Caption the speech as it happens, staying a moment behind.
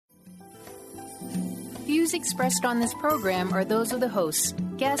views expressed on this program are those of the hosts,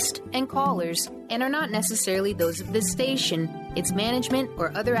 guests, and callers, and are not necessarily those of this station, its management,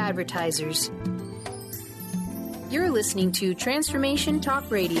 or other advertisers. You're listening to Transformation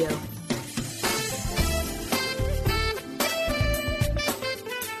Talk Radio.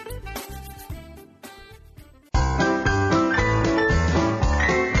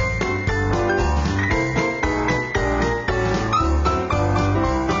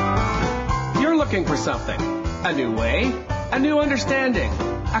 Looking for something, a new way, a new understanding,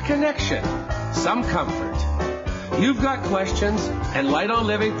 a connection, some comfort. You've got questions, and Light on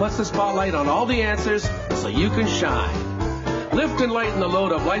Living puts the spotlight on all the answers so you can shine. Lift and lighten the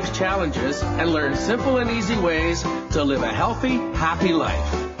load of life's challenges and learn simple and easy ways to live a healthy, happy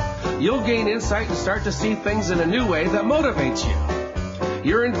life. You'll gain insight and start to see things in a new way that motivates you.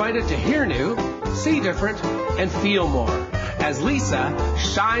 You're invited to hear new, see different, and feel more as Lisa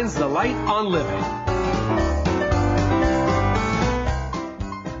shines the light on living.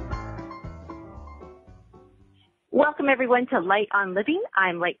 Welcome, everyone, to Light on Living.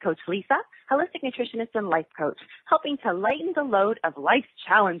 I'm Light Coach Lisa, holistic nutritionist and life coach, helping to lighten the load of life's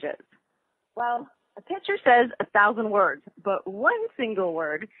challenges. Well, a picture says 1,000 words, but one single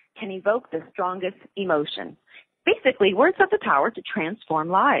word can evoke the strongest emotion. Basically, words have the power to transform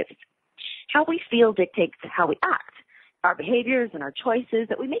lives. How we feel dictates how we act. Our behaviors and our choices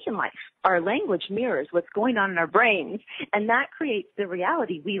that we make in life. Our language mirrors what's going on in our brains, and that creates the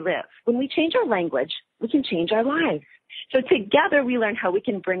reality we live. When we change our language, we can change our lives. So together we learn how we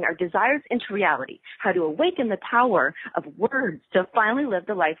can bring our desires into reality, how to awaken the power of words to finally live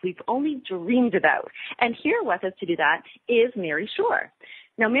the life we've only dreamed about. And here with us to do that is Mary Shore.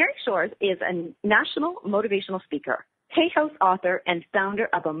 Now, Mary Shore is a national motivational speaker, Hay House author, and founder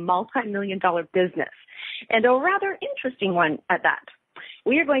of a multi-million-dollar business, and a rather interesting one at that.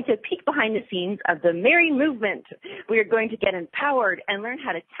 We are going to peek behind the scenes of the Mary movement. We are going to get empowered and learn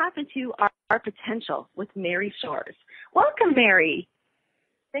how to tap into our potential with Mary Shores. Welcome, Mary.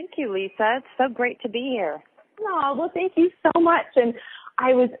 Thank you, Lisa. It's so great to be here. Oh, well, thank you so much. And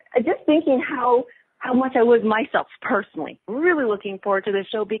I was just thinking how much I was myself personally really looking forward to this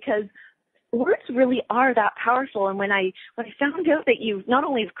show, because words really are that powerful. And when I found out that you not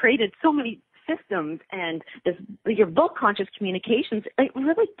only have created so many systems and your book, Conscious Communications, it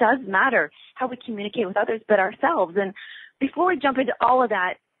really does matter how we communicate with others but ourselves. And before we jump into all of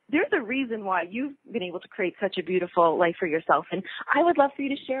that, there's a reason why you've been able to create such a beautiful life for yourself. And I would love for you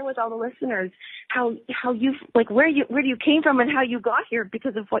to share with all the listeners how you've, like, where you came from and how you got here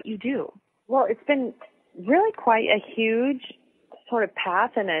because of what you do. Well, it's been really quite a huge sort of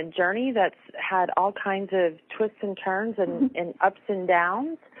path and a journey that's had all kinds of twists and turns and ups and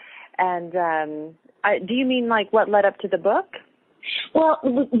downs. And do you mean like what led up to the book? Well,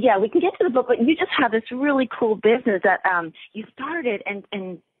 yeah, we can get to the book, but you just have this really cool business that you started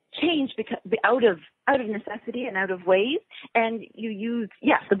and changed because out of necessity and out of ways, and you use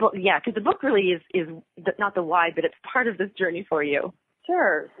the book, because the book really is not the why, but it's part of this journey for you.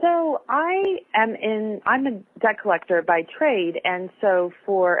 Sure. So I'm a debt collector by trade, and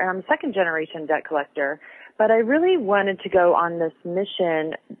I'm a second generation debt collector, but I really wanted to go on this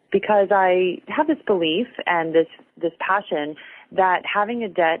mission because I have this belief and this passion that having a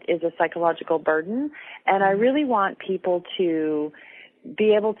debt is a psychological burden, and I really want people to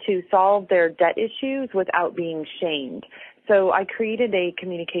be able to solve their debt issues without being shamed. So I created a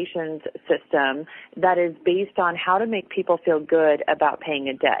communications system that is based on how to make people feel good about paying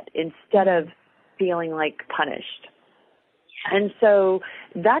a debt instead of feeling like punished. And so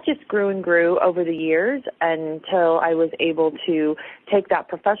that just grew and grew over the years until I was able to take that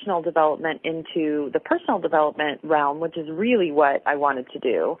professional development into the personal development realm, which is really what I wanted to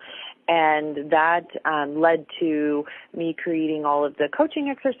do. And that led to me creating all of the coaching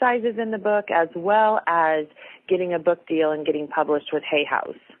exercises in the book, as well as getting a book deal and getting published with Hay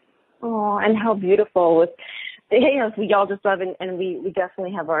House. Oh, and how beautiful. With the Hay House, we all just love, and we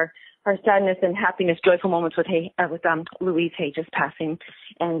definitely have our sadness and happiness, joyful moments with Louise Hay just passing.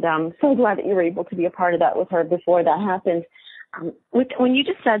 And so glad that you were able to be a part of that with her before that happened. When you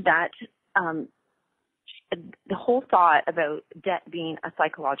just said that, the whole thought about debt being a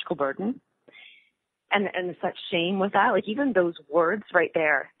psychological burden and such shame with that, like even those words right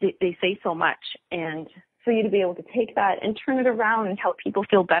there, they say so much. And for you to be able to take that and turn it around and help people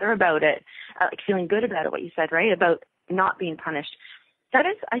feel better about it, like feeling good about it, what you said, right, about not being punished. That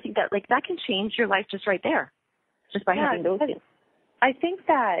is, I think that can change your life just right there, just by having those things. I think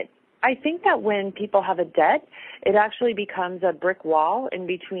that when people have a debt, it actually becomes a brick wall in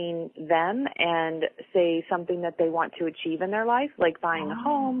between them and, say, something that they want to achieve in their life, like buying a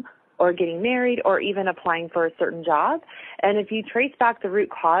home or getting married or even applying for a certain job. And if you trace back the root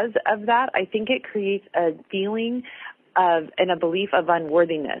cause of that, I think it creates a feeling of and a belief of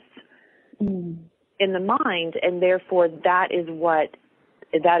unworthiness in the mind, and therefore that is why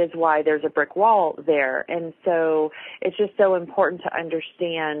there's a brick wall there. And so it's just so important to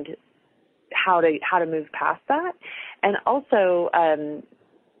understand how to move past that. And also,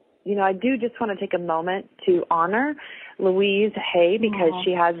 I do just want to take a moment to honor Louise Hay, because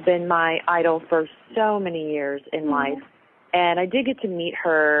she has been my idol for so many years in life. And I did get to meet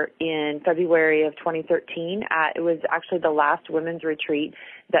her in February of 2013. It was actually the last women's retreat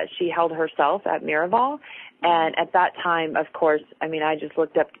that she held herself at Miraval. And at that time, of course, I just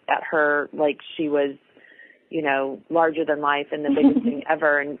looked up at her like she was, larger than life and the biggest thing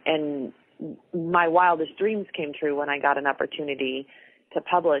ever. And my wildest dreams came true when I got an opportunity to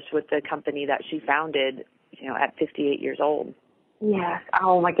publish with the company that she founded, at 58 years old. Yes.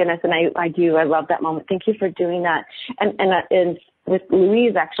 Oh my goodness. And I do. I love that moment. Thank you for doing that. And with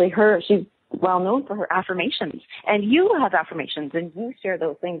Louise, actually, she's well known for her affirmations, and you have affirmations, and you share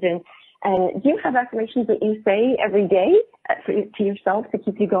those things. And do you have affirmations that you say every day to yourself to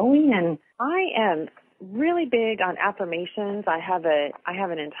keep you going? And I am really big on affirmations. I have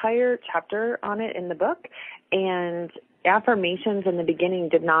an entire chapter on it in the book, and affirmations in the beginning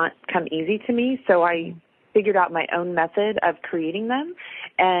did not come easy to me, so I figured out my own method of creating them.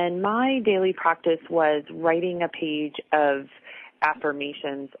 And my daily practice was writing a page of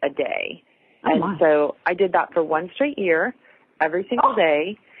affirmations a day. So I did that for one straight year, every single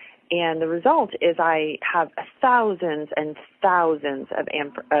day. And the result is I have thousands and thousands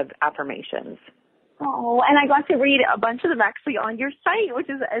of affirmations. Oh, and I got to read a bunch of them actually on your site, which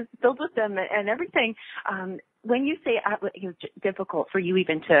is filled with them and everything. When you say it was difficult for you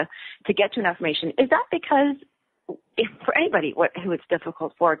even to get to an affirmation, is that because, for anybody who it's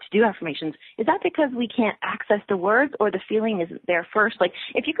difficult for to do affirmations, is that because we can't access the words, or the feeling isn't there first? Like,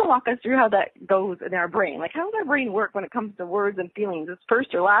 if you can walk us through how that goes in our brain, like how does our brain work when it comes to words and feelings? Is it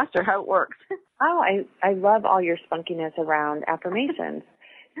first or last, or how it works? Oh, I love all your spunkiness around affirmations.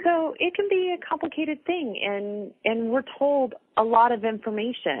 So it can be a complicated thing, and we're told a lot of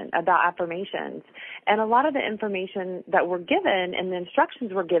information about affirmations, and a lot of the information that we're given and the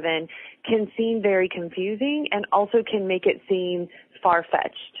instructions we're given can seem very confusing and also can make it seem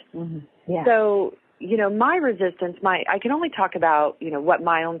far-fetched. Mm-hmm. Yeah. So, my resistance, I can only talk about, what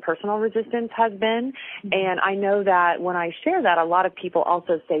my own personal resistance has been, and I know that when I share that, a lot of people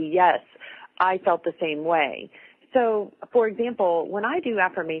also say, yes, I felt the same way. So, for example, when I do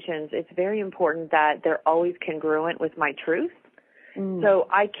affirmations, it's very important that they're always congruent with my truth. So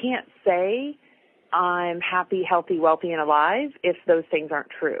I can't say I'm happy, healthy, wealthy, and alive if those things aren't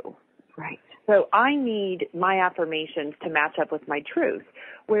true. Right. So I need my affirmations to match up with my truth,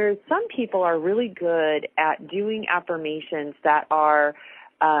 whereas some people are really good at doing affirmations that are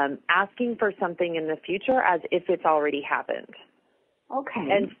asking for something in the future as if it's already happened. Okay.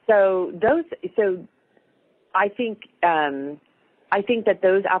 And so I think that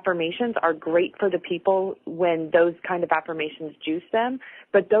those affirmations are great for the people when those kind of affirmations juice them,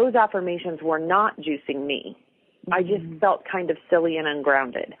 but those affirmations were not juicing me. I just felt kind of silly and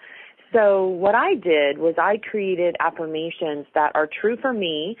ungrounded. So what I did was I created affirmations that are true for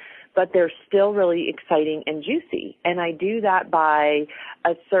me, but they're still really exciting and juicy. And I do that by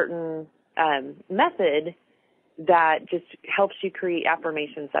a certain method that just helps you create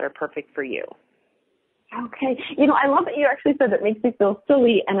affirmations that are perfect for you. Okay. I love that you actually said that makes me feel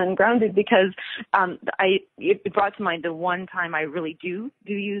silly and ungrounded, because it brought to mind the one time I really do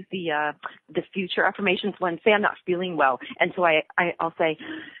use the future affirmations when, say, I'm not feeling well. And so I'll say,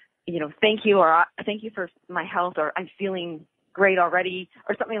 thank you, or thank you for my health, or I'm feeling great already,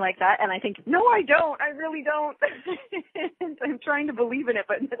 or something like that. And I think, no, I don't. I really don't. I'm trying to believe in it,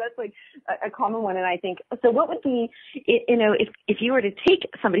 but that's like a common one. And I think, so what would be, if you were to take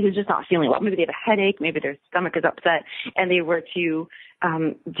somebody who's just not feeling well, maybe they have a headache, maybe their stomach is upset, and they were to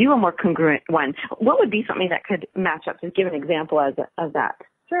do a more congruent one, what would be something that could match up? Just give an example of that.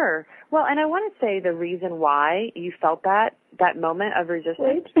 Sure. Well, and I want to say the reason why you felt that moment of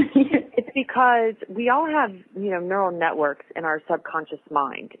resistance, it's because we all have, neural networks in our subconscious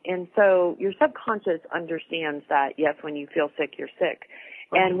mind. And so your subconscious understands that, yes, when you feel sick, you're sick.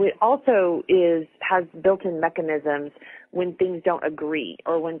 And it also has built-in mechanisms when things don't agree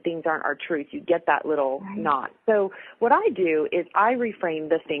or when things aren't our truth. You get that little knot. So what I do is I reframe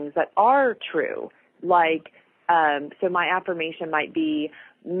the things that are true, like, so my affirmation might be,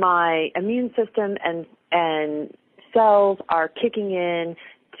 my immune system and cells are kicking in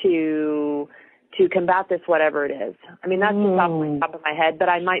to to combat this, whatever it is. I mean, that's just off the top of my head, but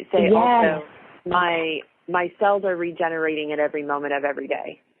I might say also my cells are regenerating at every moment of every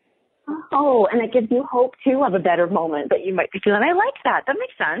day. Oh, and it gives you hope, too, of a better moment that you might be feeling. I like that. That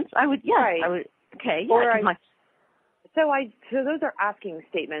makes sense. I would, okay. Yeah, so those are asking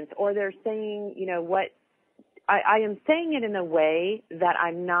statements, or they're saying, what I am saying it in a way that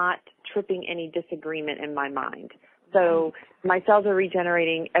I'm not tripping any disagreement in my mind. So my cells are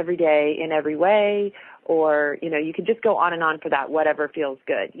regenerating every day in every way, or, you could just go on and on for that, whatever feels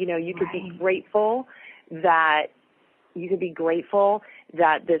good. You could be grateful that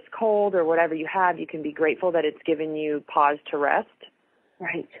this cold or whatever you have, you can be grateful that it's given you pause to rest.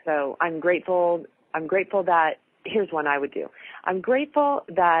 Right. So I'm grateful that, here's one I would do. I'm grateful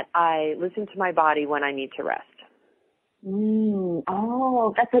that I listen to my body when I need to rest. I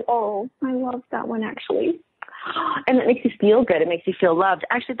love that one, actually. And it makes you feel good. It makes you feel loved.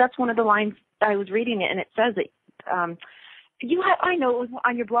 Actually, that's one of the lines I was reading it, and it says that I know it was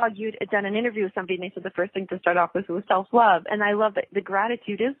on your blog, you'd done an interview with somebody, and they said the first thing to start off with was self-love. And I love that the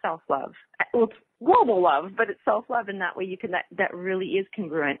gratitude is self-love. Well, it's global love, but it's self-love, and that way you can, that really is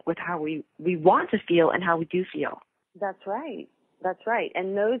congruent with how we want to feel and how we do feel. That's right. That's right.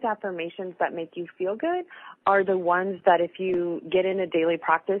 And those affirmations that make you feel good are the ones that if you get in a daily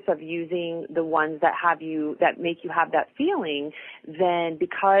practice of using the ones that make you have that feeling, then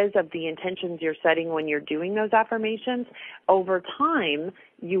because of the intentions you're setting when you're doing those affirmations, over time,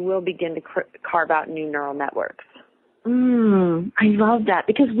 you will begin to carve out new neural networks. I love that,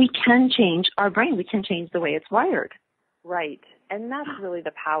 because we can change our brain. We can change the way it's wired. Right. And that's really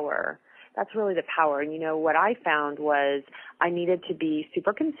the power. That's really the power. And, what I found was I needed to be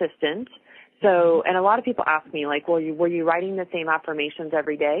super consistent. So, and a lot of people ask me, like, were you writing the same affirmations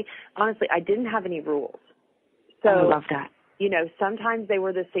every day? Honestly, I didn't have any rules. So, I love that. Sometimes they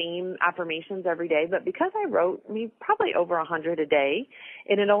were the same affirmations every day, but because I wrote probably over 100 a day,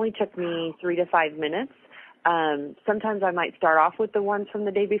 and it only took me 3 to 5 minutes, sometimes I might start off with the ones from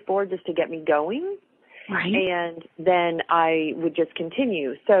the day before just to get me going. Right. And then I would just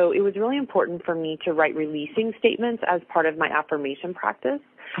continue. So it was really important for me to write releasing statements as part of my affirmation practice.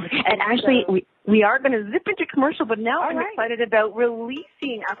 And actually, we are going to zip into commercial, but now I'm excited about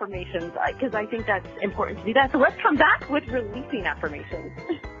releasing affirmations, because I think that's important to do that. So let's come back with releasing affirmations.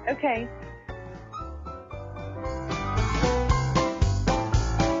 Okay.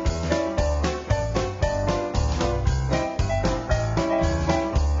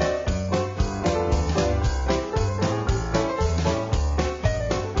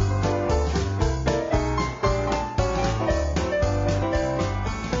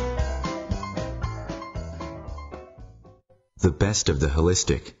 The best of the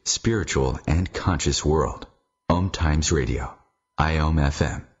holistic, spiritual, and conscious world. Om Times Radio. IOM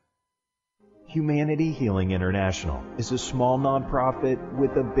FM. Humanity Healing International is a small nonprofit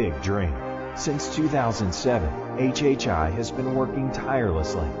with a big dream. Since 2007, HHI has been working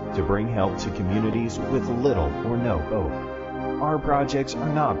tirelessly to bring help to communities with little or no hope. Our projects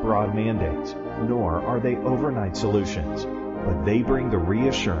are not broad mandates, nor are they overnight solutions, but they bring the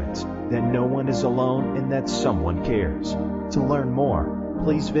reassurance that no one is alone and that someone cares. To learn more,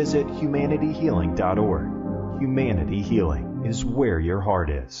 please visit humanityhealing.org. Humanity Healing is where your heart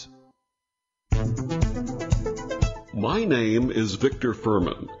is. My name is Victor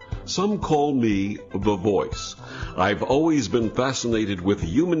Furman. Some call me the Voice. I've always been fascinated with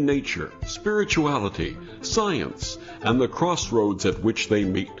human nature, spirituality, science, and the crossroads at which they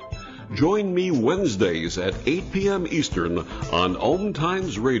meet. Join me Wednesdays at 8 p.m. Eastern on Om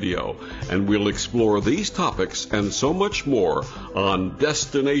Times Radio, and we'll explore these topics and so much more on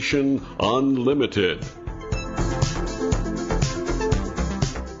Destination Unlimited.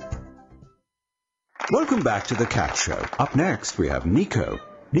 Welcome back to The Cat Show. Up next, we have Nico.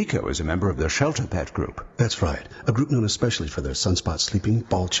 Nico is a member of the Shelter Pet Group. That's right. A group known especially for their sunspot sleeping,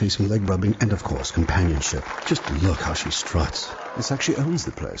 ball chasing, leg rubbing, and of course, companionship. Just look how she struts. It's like she owns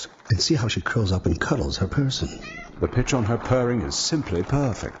the place. And see how she curls up and cuddles her person. The pitch on her purring is simply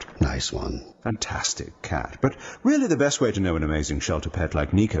perfect. Nice one. Fantastic cat. But really the best way to know an amazing shelter pet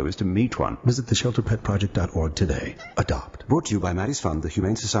like Nico is to meet one. Visit theshelterpetproject.org today. Adopt. Brought to you by Maddie's Fund, the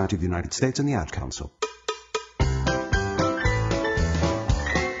Humane Society of the United States, and the Ad Council.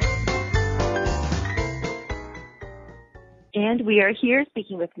 And we are here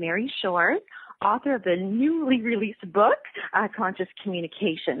speaking with Mary Shores, author of the newly released book, Conscious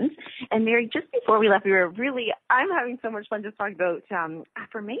Communications. And Mary, just before we left, I'm having so much fun just talking about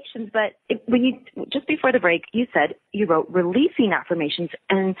affirmations. But just before the break, you said you wrote releasing affirmations.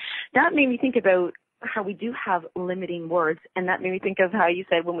 And that made me think about how we do have limiting words, and that made me think of how you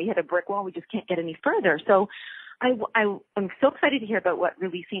said when we hit a brick wall, we just can't get any further. So I'm so excited to hear about what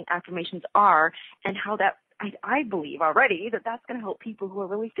releasing affirmations are and how that I believe already that that's going to help people who are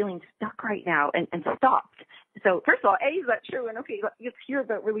really feeling stuck right now and stopped. So first of all, is that true? And okay, let's hear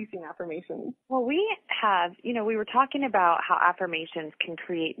about releasing affirmations. Well, we have, we were talking about how affirmations can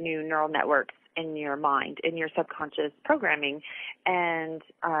create new neural networks in your mind, in your subconscious programming. And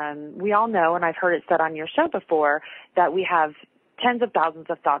we all know, and I've heard it said on your show before, that we have tens of thousands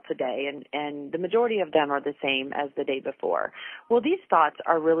of thoughts a day, and the majority of them are the same as the day before. Well, these thoughts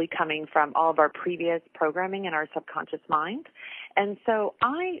are really coming from all of our previous programming in our subconscious mind. And so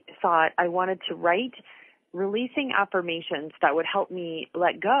I thought I wanted to write releasing affirmations that would help me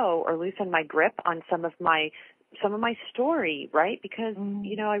let go or loosen my grip on some of my story, right? Because,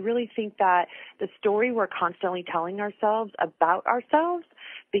 I really think that the story we're constantly telling ourselves about ourselves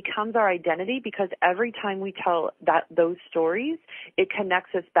becomes our identity, because every time we tell those stories, it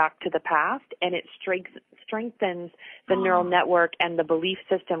connects us back to the past, and it strengthens the neural network and the belief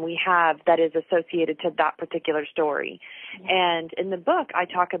system we have that is associated to that particular story. And in the book, I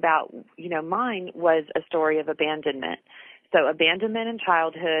talk about, mine was a story of abandonment. So abandonment in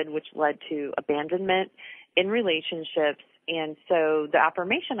childhood, which led to abandonment in relationships. And so the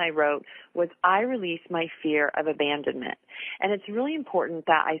affirmation I wrote was, I release my fear of abandonment. And it's really important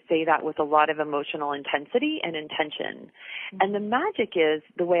that I say that with a lot of emotional intensity and intention. And the magic is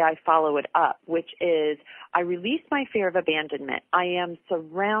the way I follow it up, which is, I release my fear of abandonment. I am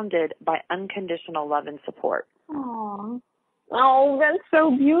surrounded by unconditional love and support. Aww. Oh, that's so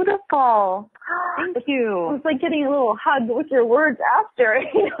beautiful. Thank you. It's like getting a little hug with your words after,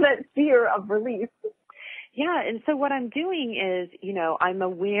 that fear of release. Yeah, and so what I'm doing is, I'm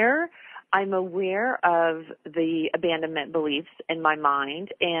aware of the abandonment beliefs in my mind,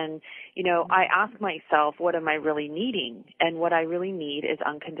 and, I ask myself, what am I really needing? And what I really need is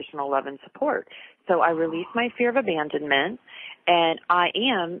unconditional love and support. So I release my fear of abandonment, and I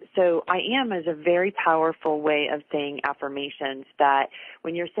am is a very powerful way of saying affirmations, that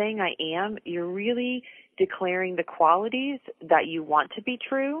when you're saying I am, you're really declaring the qualities that you want to be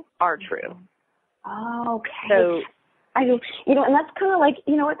true are true. Oh, okay. So, and that's kind of like,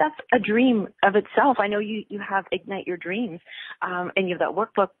 that's a dream of itself. I know you have Ignite Your Dreams, and you have that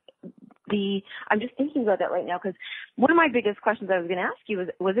workbook. I'm just thinking about that right now, because one of my biggest questions I was going to ask you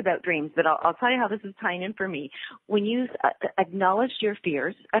was about dreams, but I'll tell you how this is tying in for me. When you acknowledged your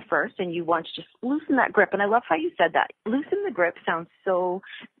fears at first and you want to just loosen that grip, and I love how you said that. Loosen the grip sounds so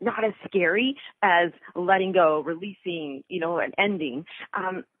not as scary as letting go, releasing, and ending.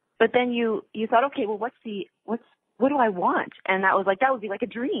 But then you thought, okay, well, what do I want? And that would be like a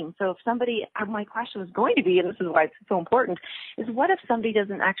dream. So if somebody, my question was going to be, and this is why it's so important, is what if somebody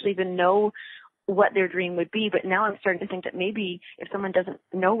doesn't actually even know what their dream would be? But now I'm starting to think that maybe if someone doesn't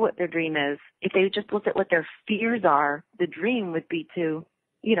know what their dream is, if they just looked at what their fears are, the dream would be to,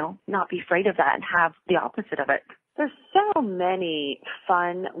 not be afraid of that and have the opposite of it. There's so many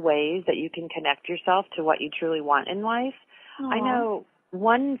fun ways that you can connect yourself to what you truly want in life. Aww. I know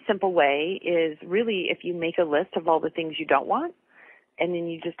one simple way is really if you make a list of all the things you don't want, and then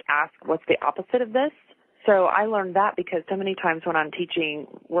you just ask, what's the opposite of this? So I learned that because so many times when I'm teaching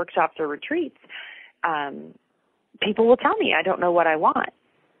workshops or retreats, people will tell me I don't know what I want.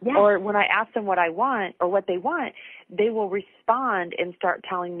 Yeah. Or when I ask them what I want or what they want, they will respond and start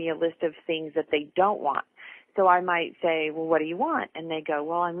telling me a list of things that they don't want. So I might say, well, what do you want? And they go,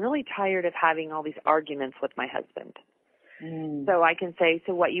 well, I'm really tired of having all these arguments with my husband. So I can say,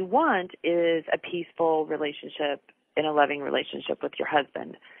 so what you want is a peaceful relationship and a loving relationship with your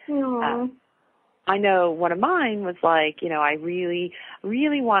husband. I know one of mine was like, I really,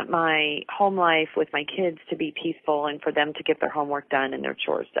 really want my home life with my kids to be peaceful and for them to get their homework done and their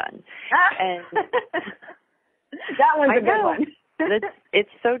chores done. And that one's a good one. It's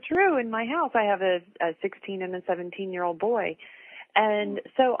so true. In my house, I have a 16 and a 17-year-old boy. And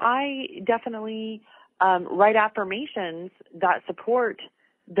so I definitely write affirmations that support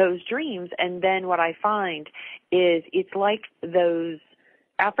those dreams. And then what I find is it's like those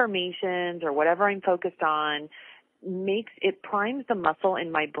affirmations or whatever I'm focused on primes the muscle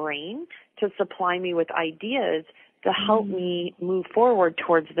in my brain to supply me with ideas to help me move forward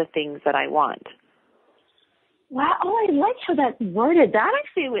towards the things that I want. Wow, I like how that's worded. That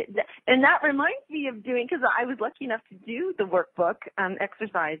actually, and that reminds me of doing, because I was lucky enough to do the workbook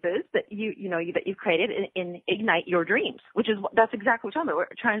exercises that that you've created in Ignite Your Dreams, that's exactly what we're talking about. We're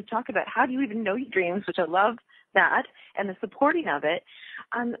trying to talk about how do you even know your dreams, which I love that, and the supporting of it.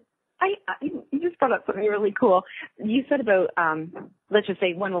 You just brought up something really cool. You said about, let's just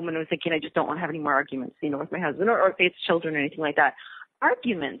say one woman was thinking, I just don't want to have any more arguments, with my husband or if it's children or anything like that.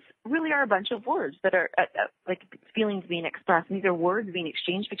 Arguments really are a bunch of words that are like feelings being expressed. And these are words being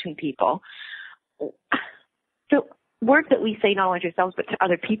exchanged between people. So words that we say not only to ourselves but to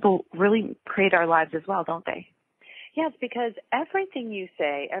other people really create our lives as well, don't they? Yes, because everything you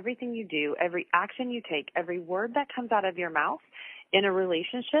say, everything you do, every action you take, every word that comes out of your mouth in a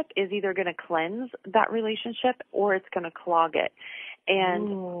relationship is either going to cleanse that relationship or it's going to clog it.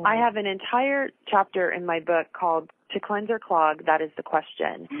 And I have an entire chapter in my book called To Cleanse or Clog, That Is the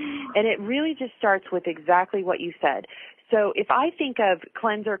Question. And it really just starts with exactly what you said. So if I think of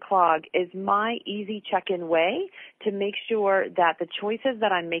cleanse or clog as my easy check-in way to make sure that the choices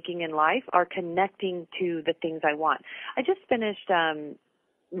that I'm making in life are connecting to the things I want. I just finished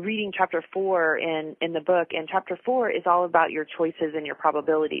reading chapter 4 in the book, and chapter 4 is all about your choices and your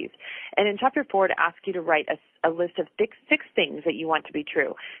probabilities. And in chapter 4, it asks you to write a list of six things that you want to be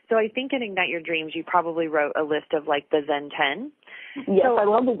true. So I think in Ignite Your Dreams, you probably wrote a list of like the Zen 10. Yes, I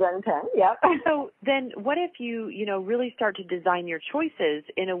love the Zen 10, yeah. So then what if you really start to design your choices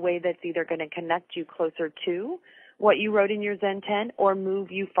in a way that's either going to connect you closer to what you wrote in your Zen 10 or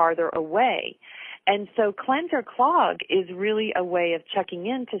move you farther away? And so cleanse or clog is really a way of checking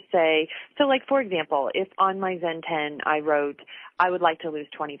in to say, so like, for example, if on my Zen 10 I wrote, I would like to lose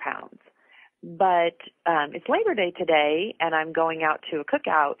 20 pounds, but it's Labor Day today and I'm going out to a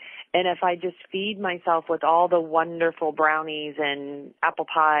cookout, and if I just feed myself with all the wonderful brownies and apple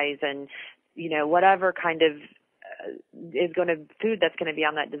pies and, whatever kind of food that's going to be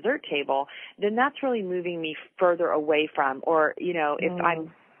on that dessert table, then that's really moving me further away from, or,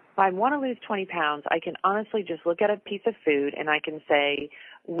 if I want to lose 20 pounds, I can honestly just look at a piece of food and I can say,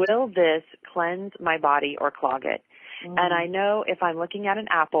 will this cleanse my body or clog it? And I know if I'm looking at an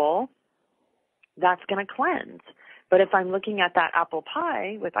apple, that's going to cleanse. But if I'm looking at that apple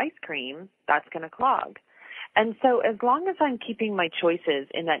pie with ice cream, that's going to clog. And so as long as I'm keeping my choices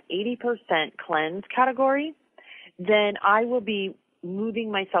in that 80% cleanse category, then I will be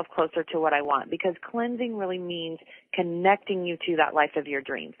moving myself closer to what I want, because cleansing really means connecting you to that life of your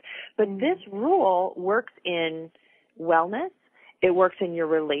dreams. But this rule works in wellness. It works in your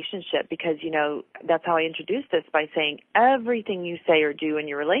relationship, because, that's how I introduced this by saying everything you say or do in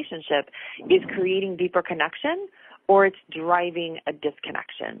your relationship is creating deeper connection or it's driving a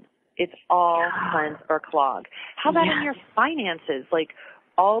disconnection. It's all cleanse or clog. How about in your finances? Like,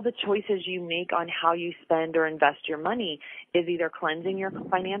 all the choices you make on how you spend or invest your money is either cleansing your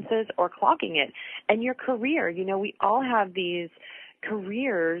finances or clogging it. And your career, we all have these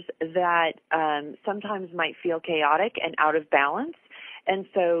careers that sometimes might feel chaotic and out of balance. And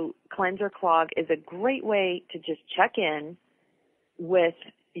so cleanse or clog is a great way to just check in with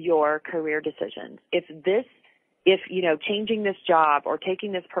your career decisions. If changing this job or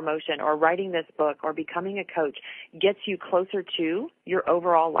taking this promotion or writing this book or becoming a coach gets you closer to your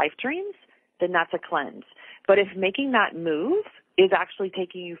overall life dreams, then that's a cleanse. But if making that move is actually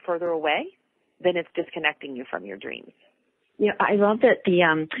taking you further away, then it's disconnecting you from your dreams. I love that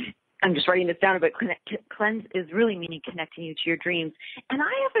I'm just writing this down, but cleanse is really meaning connecting you to your dreams. And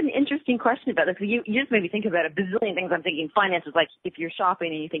I have an interesting question about this. You just made me think about a bazillion things. I'm thinking finances, like if you're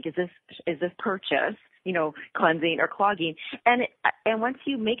shopping and you think, is this purchase, cleansing or clogging? And once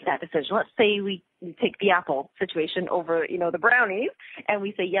you make that decision, let's say we take the apple situation over, the brownies, and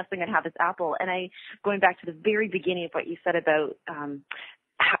we say, yes, I'm going to have this apple. And going back to the very beginning of what you said about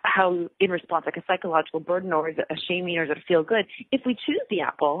how in response, like a psychological burden or is it a shaming or is it a feel good, if we choose the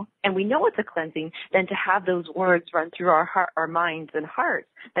apple and we know it's a cleansing, then to have those words run through our minds and hearts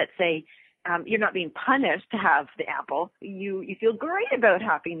that say, you're not being punished to have the apple. You feel great about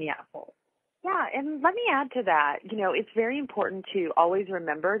having the apple. Yeah, and let me add to that. It's very important to always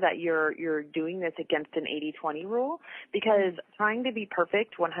remember that you're doing this against an 80-20 rule, because trying to be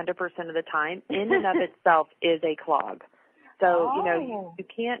perfect 100% of the time in and of itself is a clog. So, you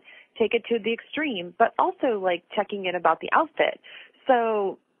can't take it to the extreme, but also like checking in about the outfit.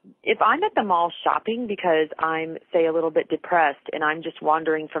 So if I'm at the mall shopping because I'm, say, a little bit depressed and I'm just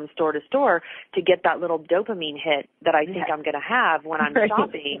wandering from store to store to get that little dopamine hit that I think I'm going to have when I'm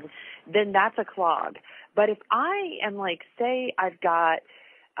shopping, then that's a clog. But if I am like, say I've got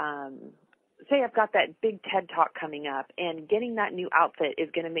that big TED Talk coming up, and getting that new outfit is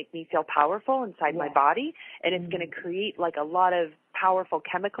going to make me feel powerful inside my body, and it's going to create like a lot of powerful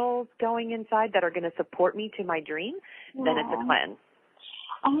chemicals going inside that are going to support me to my dream, then it's a cleanse.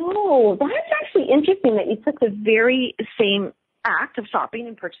 Oh, that's actually interesting that you took the very same act of shopping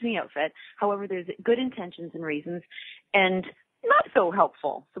and purchasing the outfit. However, there's good intentions and reasons, and not so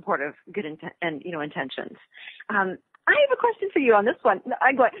helpful, supportive, good intentions. I have a question for you on this one.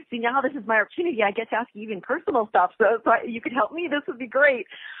 I go, see, now this is my opportunity. I get to ask you even personal stuff, so you could help me. This would be great.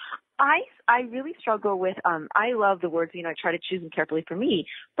 I really struggle with, I love the words, I try to choose them carefully for me.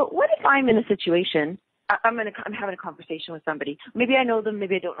 But what if I'm in a situation, I'm having a conversation with somebody. Maybe I know them,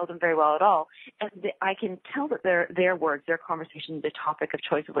 maybe I don't know them very well at all. And I can tell that their words, their conversation, the topic of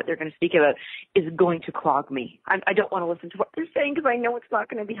choice of what they're going to speak about is going to clog me. I don't want to listen to what they're saying because I know it's not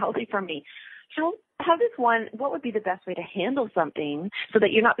going to be healthy for me. What would be the best way to handle something so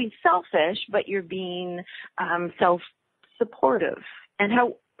that you're not being selfish, but you're being self-supportive? And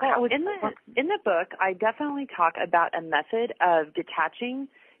how in the book, I definitely talk about a method of detaching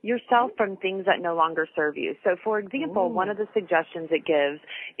yourself from things that no longer serve you. So, for example, one of the suggestions it gives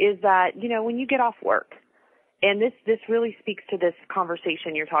is that, when you get off work, and this really speaks to this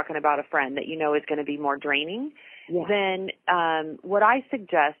conversation you're talking about a friend that is going to be more draining, then what I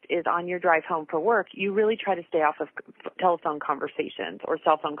suggest is on your drive home for work, you really try to stay off of telephone conversations or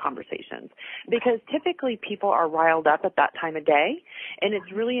cell phone conversations because typically people are riled up at that time of day, and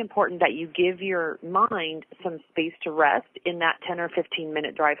it's really important that you give your mind some space to rest in that 10 or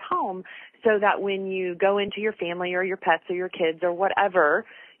 15-minute drive home so that when you go into your family or your pets or your kids or whatever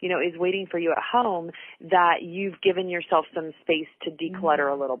is waiting for you at home, that you've given yourself some space to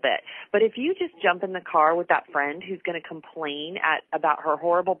declutter a little bit. But if you just jump in the car with that friend who's going to complain about her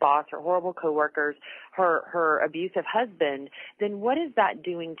horrible boss, her horrible coworkers, her abusive husband, then what is that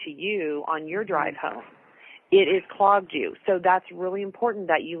doing to you on your drive home? It has clogged you. So that's really important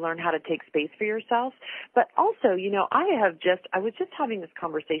that you learn how to take space for yourself. But also, I was just having this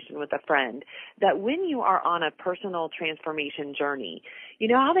conversation with a friend that when you are on a personal transformation journey, you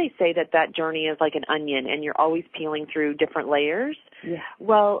know how they say that journey is like an onion and you're always peeling through different layers? Yeah.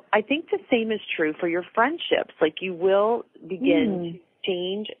 Well, I think the same is true for your friendships. Like you will begin to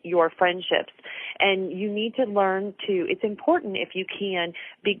change your friendships. And you need to learn it's important if you can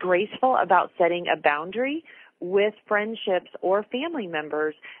be graceful about setting a boundary with friendships or family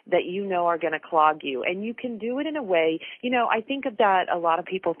members that are going to clog you. And you can do it in a way, I think of that a lot of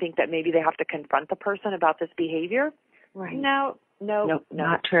people think that maybe they have to confront the person about this behavior. Right. No,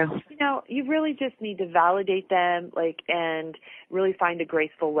 not true. You really just need to validate them, and really find a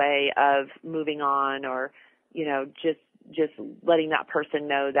graceful way of moving on or, just letting that person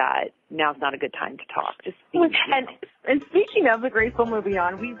know that now's not a good time to talk. And speaking of the graceful moving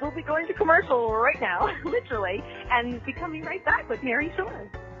on, we will be going to commercial right now, literally, and be coming right back with Mary Shores.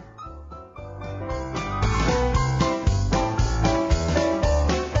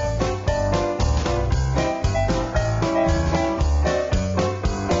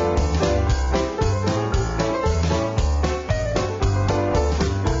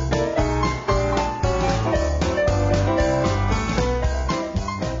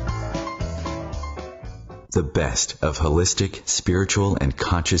 The best of holistic, spiritual, and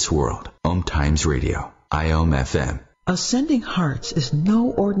conscious world. Times Radio. IOM FM. Ascending Hearts is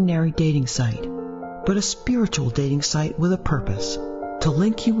no ordinary dating site, but a spiritual dating site with a purpose, to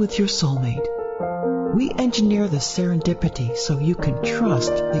link you with your soulmate. We engineer the serendipity so you can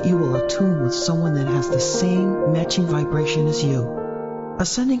trust that you will attune with someone that has the same matching vibration as you.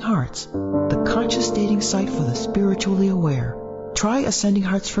 Ascending Hearts, the conscious dating site for the spiritually aware. Try Ascending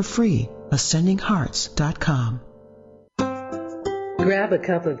Hearts for free. ascendinghearts.com. Grab a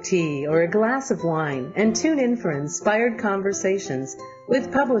cup of tea or a glass of wine and tune in for Inspired Conversations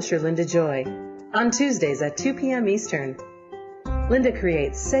with publisher Linda Joy on Tuesdays at 2 p.m. Eastern. Linda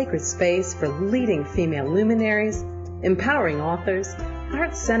creates sacred space for leading female luminaries, empowering authors,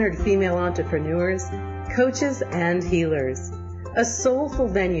 heart-centered female entrepreneurs, coaches, and healers. A soulful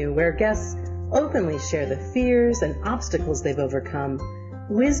venue where guests openly share the fears and obstacles they've overcome,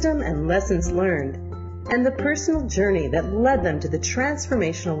 wisdom and lessons learned, and the personal journey that led them to the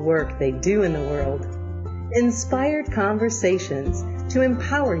transformational work they do in the world. Inspired Conversations to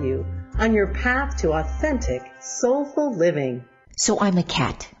empower you on your path to authentic, soulful living. So I'm a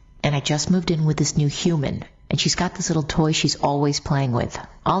cat, and I just moved in with this new human, and she's got this little toy she's always playing with,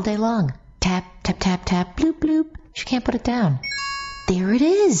 all day long. Tap, tap, tap, tap, bloop, bloop. She can't put it down. There it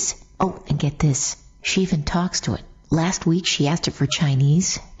is. Oh, and get this. She even talks to it. Last week she asked it for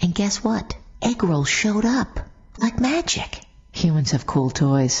Chinese, and guess what? Egg rolls showed up. Like magic. Humans have cool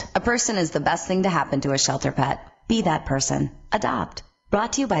toys. A person is the best thing to happen to a shelter pet. Be that person. Adopt.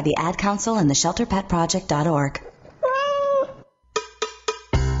 Brought to you by the Ad Council and the ShelterPetProject.org.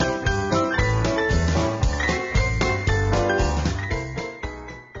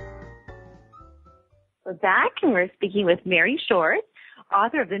 We're back, and we're speaking with Mary Shores,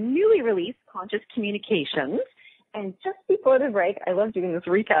 author of the newly released Conscious Communications. And just before the break, I love doing this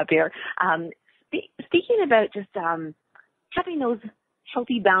recap here. Speaking about just having those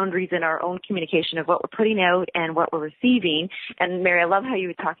healthy boundaries in our own communication of what we're putting out and what we're receiving. And Mary, I love how you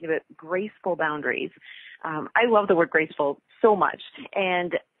were talking about graceful boundaries. I love the word graceful so much.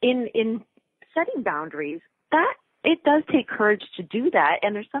 And in setting boundaries, that it does take courage to do that.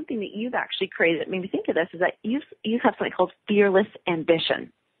 And there's something that you've actually created that made me think of this, is that you have something called fearless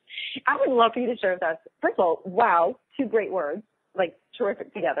ambition. I would love for you to share with us, first of all, wow, 2 great words, like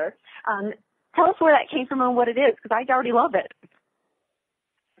terrific together. Tell us where that came from and what it is, because I already love it.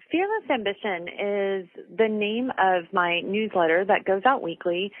 Fearless Ambition is the name of my newsletter that goes out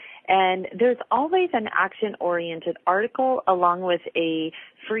weekly, and there's always an action-oriented article along with a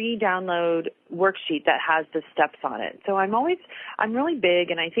free download worksheet that has the steps on it. So I'm really big,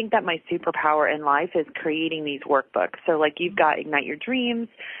 and I think that my superpower in life is creating these workbooks. So like you've got Ignite Your Dreams.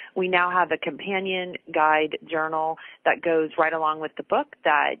 We now have a companion guide journal that goes right along with the book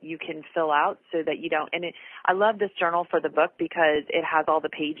that you can fill out so that you don't, I love this journal for the book because it has all the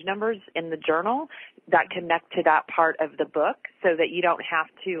page numbers in the journal that connect to that part of the book so that you don't have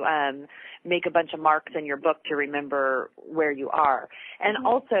to make a bunch of marks in your book to remember where you are. And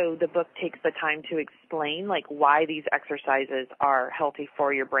also the book takes the time to explain like why these exercises are healthy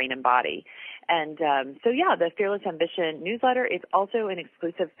for your brain and body. And the Fearless Ambition newsletter is also an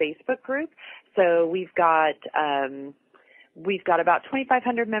exclusive Facebook group. So we've got about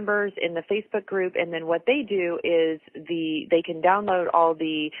 2,500 members in the Facebook group, and then what they do is they can download all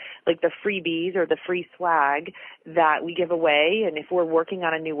the freebies or the free swag that we give away. And if we're working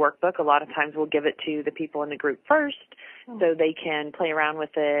on a new workbook, a lot of times we'll give it to the people in the group first so they can play around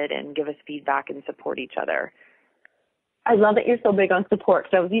with it and give us feedback and support each other. I love that you're so big on support.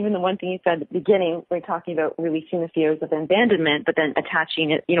 So that was even the one thing you said at the beginning, we're talking about releasing the fears of abandonment, but then attaching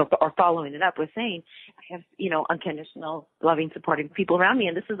it, or following it up with saying, I have, unconditional, loving, supporting people around me.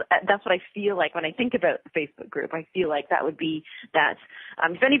 And that's what I feel like when I think about the Facebook group. I feel like that would be that.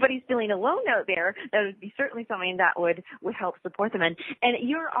 If anybody's feeling alone out there, that would be certainly something that would help support them. And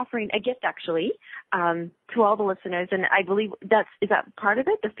you're offering a gift actually, to all the listeners. And I believe is that part of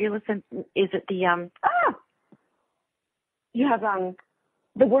it? The fearless, is it the, you have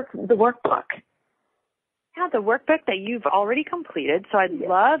the workbook. Yeah, the workbook that you've already completed. So I'd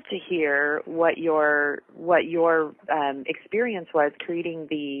love to hear what your experience was creating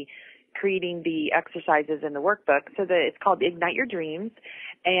the exercises in the workbook. So it's called Ignite Your Dreams,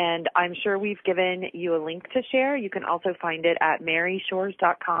 and I'm sure we've given you a link to share. You can also find it at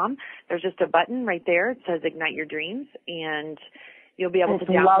maryshores.com. There's just a button right there. It says Ignite Your Dreams, and you'll be able to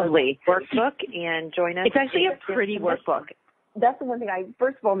download the workbook and join us. It's actually a pretty workbook. That's the one thing I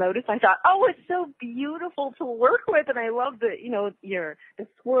first of all noticed. I thought, it's so beautiful to work with, and I love the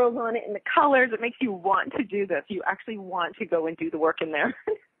swirls on it and the colors. It makes you want to do this. You actually want to go and do the work in there.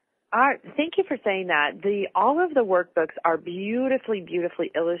 Thank you for saying that. All of the workbooks are beautifully,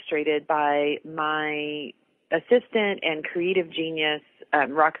 beautifully illustrated by my assistant and creative genius,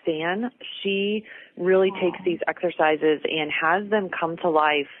 Roxanne. She really takes these exercises and has them come to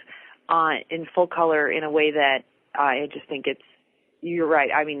life in full color in a way that I just think you're right.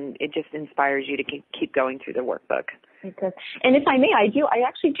 I mean, it just inspires you to keep going through the workbook. Okay. And if I may, I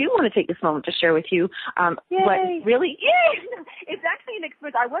actually do want to take this moment to share with you what really, it's actually an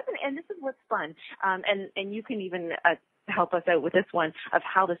experience. And this is what's fun. And you can even help us out with this one of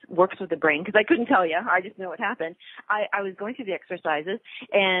how this works with the brain, because I couldn't tell you. I just know what happened. I was going through the exercises,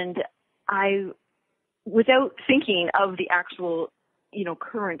 and without thinking of the actual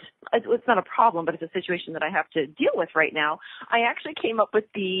current, it's not a problem, but it's a situation that I have to deal with right now. I actually came up with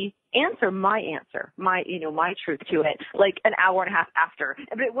the answer, my truth to it, like an hour and a half after.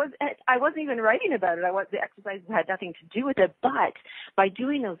 But I wasn't even writing about it. The exercises had nothing to do with it, but by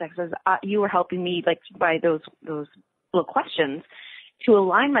doing those exercises, you were helping me, like, by those little questions, to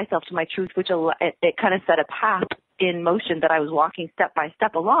align myself to my truth, which it kind of set a path in motion that I was walking step by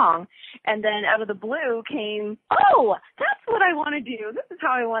step along. And then out of the blue came, that's what I want to do. This is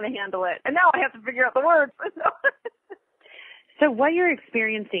how I want to handle it. And now I have to figure out the words. So what you're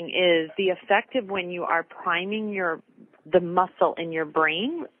experiencing is the effect of when you are priming the muscle in your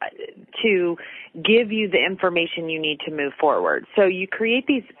brain to give you the information you need to move forward. So you create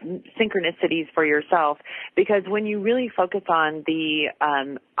these synchronicities for yourself, because when you really focus on the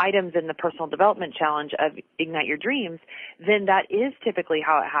items in the personal development challenge of Ignite Your Dreams, then that is typically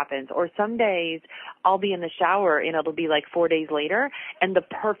how it happens. Or some days I'll be in the shower and it'll be like 4 days later and the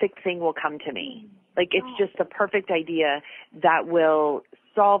perfect thing will come to me. Like, it's just the perfect idea that will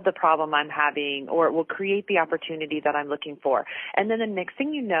solve the problem I'm having, or it will create the opportunity that I'm looking for. And then the next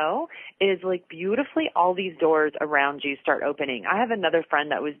thing you know is like beautifully all these doors around you start opening. I have another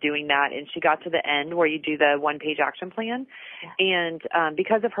friend that was doing that, and she got to the end where you do the one-page action plan. Yeah. And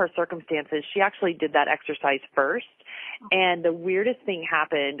because of her circumstances, she actually did that exercise first. And the weirdest thing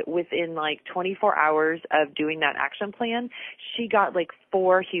happened within like 24 hours of doing that action plan. She got like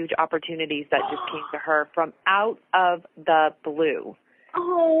 4 huge opportunities that just came to her from out of the blue.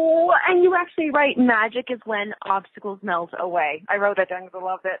 Oh, and you're actually right. Magic is when obstacles melt away. I wrote that down because I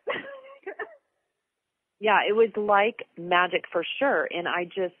loved it. Yeah, it was like magic for sure. And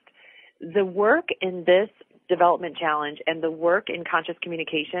the work in this development challenge and the work in conscious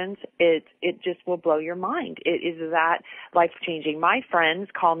communications, it just will blow your mind. It is that life-changing. My friends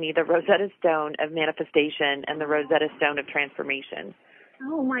call me the Rosetta Stone of manifestation and the Rosetta Stone of transformation.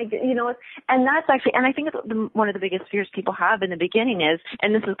 Oh my God, and that's actually, and I think it's one of the biggest fears people have in the beginning is,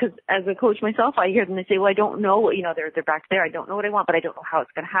 and this is because as a coach myself, I hear them, they say, well, I don't know what, they're back there. I don't know what I want, but I don't know how it's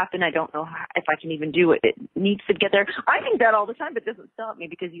going to happen. I don't know if I can even do it. It needs to get there. I think that all the time, but it doesn't stop me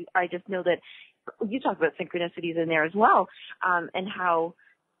because I just know that you talk about synchronicities in there as well, and how,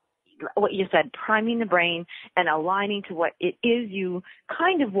 what you said, priming the brain and aligning to what it is you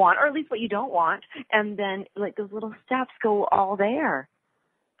kind of want, or at least what you don't want. And then like those little steps go all there.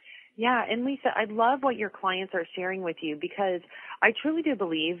 Yeah, and Lisa, I love what your clients are sharing with you because I truly do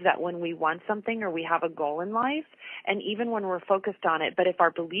believe that when we want something or we have a goal in life, and even when we're focused on it, but if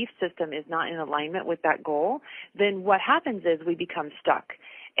our belief system is not in alignment with that goal, then what happens is we become stuck.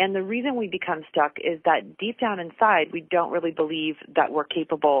 And the reason we become stuck is that deep down inside, we don't really believe that we're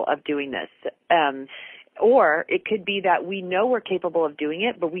capable of doing this. Or it could be that we know we're capable of doing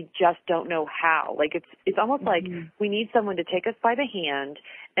it, but we just don't know how. Like it's almost like we need someone to take us by the hand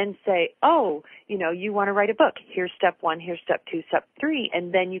and say, oh, you want to write a book. Here's step 1, here's step 2, step 3,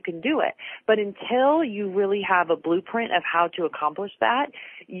 and then you can do it. But until you really have a blueprint of how to accomplish that,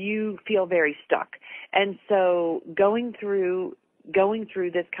 you feel very stuck. And so going through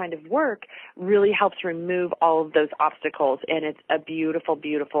this kind of work really helps remove all of those obstacles, and it's a beautiful,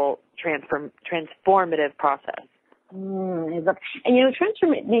 beautiful transformative process. And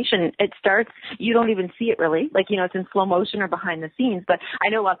transformation, it starts, you don't even see it really, like, it's in slow motion or behind the scenes, but I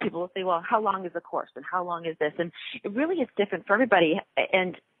know a lot of people will say, well, how long is the course and how long is this? And it really is different for everybody.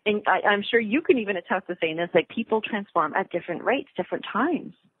 And I'm sure you can even attest to saying this, like people transform at different rates, different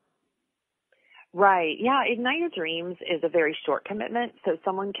times. Right. Yeah. Ignite Your Dreams is a very short commitment, so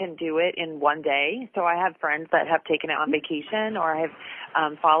someone can do it in one day. So I have friends that have taken it on vacation, or I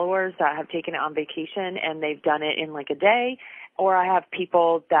have followers that have taken it on vacation and they've done it in like a day. Or I have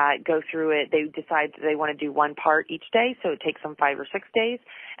people that go through it, they decide that they want to do one part each day, so it takes them 5 or 6 days.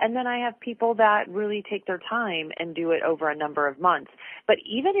 And then I have people that really take their time and do it over a number of months. But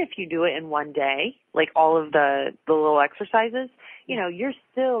even if you do it in one day, like all of the little exercises, you're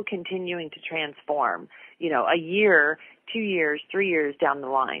still continuing to transform, a year, 2 years, 3 years down the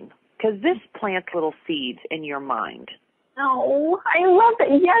line. Because this plants little seeds in your mind. Oh, I love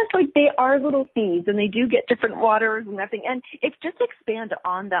it. Yes, like they are little seeds, and they do get different waters and everything. And it's just expand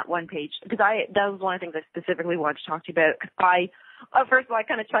on that one page, because that was one of the things I specifically wanted to talk to you about. Because first of all, I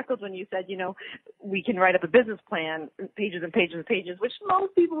kind of chuckled when you said, we can write up a business plan, pages and pages and pages, which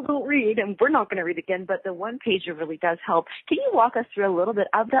most people don't read, and we're not going to read again. But the one pager really does help. Can you walk us through a little bit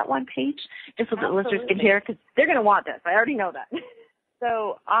of that one page, just so that listeners can hear? Because they're going to want this. I already know that.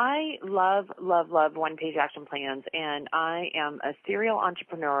 So I love, love, love one-page action plans, and I am a serial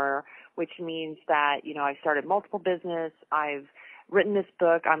entrepreneur, which means that, I've started multiple business, I've written this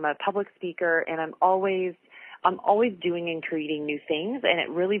book, I'm a public speaker, and I'm always doing and creating new things, and it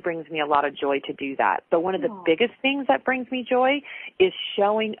really brings me a lot of joy to do that. But one of the biggest things that brings me joy is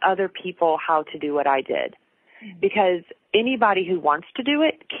showing other people how to do what I did. Because anybody who wants to do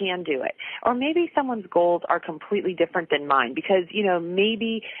it can do it. Or maybe someone's goals are completely different than mine because,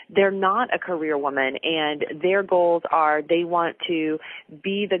 maybe they're not a career woman and their goals are they want to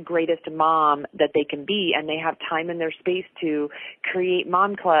be the greatest mom that they can be, and they have time in their space to create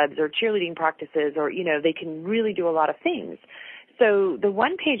mom clubs or cheerleading practices, or, they can really do a lot of things. So the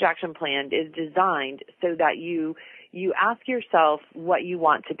one-page action plan is designed so that you ask yourself what you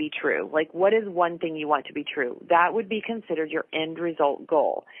want to be true. Like, what is one thing you want to be true? That would be considered your end result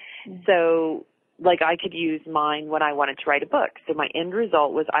goal. Mm-hmm. So, like, I could use mine when I wanted to write a book. So my end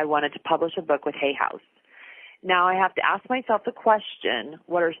result was I wanted to publish a book with Hay House. Now I have to ask myself the question,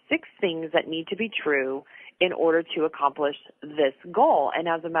 what are 6 things that need to be true in order to accomplish this goal? And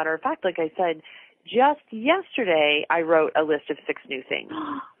as a matter of fact, like I said, just yesterday, I wrote a list of 6 new things.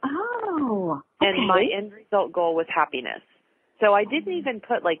 Oh, okay. And my end result goal was happiness. So I didn't even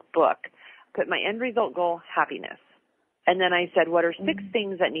put like book. I put my end result goal, happiness. And then I said, what are 6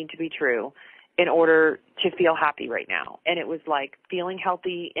 things that need to be true in order to feel happy right now? And it was like feeling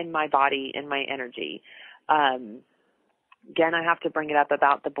healthy in my body, in my energy. Again, I have to bring it up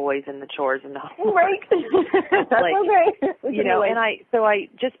about the boys and the chores and the homework. Right. That's okay. You know, and I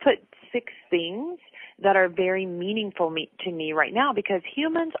just put 6 things that are very meaningful to me right now, because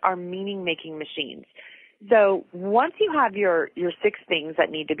humans are meaning-making machines. So once you have your 6 things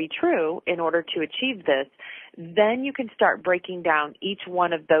that need to be true in order to achieve this, then you can start breaking down each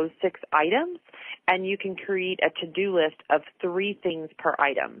one of those 6 items, and you can create a to-do list of 3 things per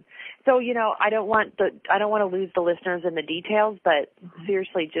item. So, you know, I don't want to lose the listeners in the details, but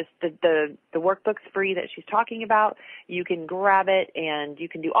seriously, just the workbook's free that she's talking about. You can grab it and you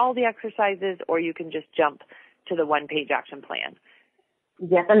can do all the exercises, or you can just jump to the 1-page action plan.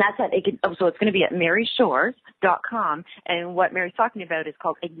 Yes, and that's so it's going to be at maryshores.com, and what Mary's talking about is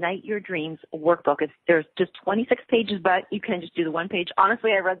called Ignite Your Dreams Workbook. There's just 26 pages, but you can just do the 1 page.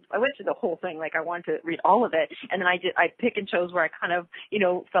 Honestly, I went through the whole thing, like I wanted to read all of it, and then I pick and chose where I kind of, you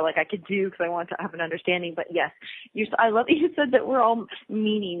know, felt like I could do because I wanted to have an understanding. But yes, I love that you said that we're all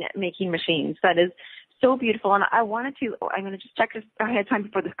meaning-making machines. That is so beautiful. And I'm going to just check this ahead of time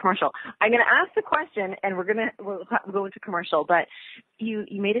before this commercial. I'm going to ask the question, and we'll go into commercial, but you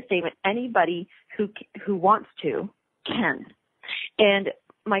made a statement, anybody who wants to can. And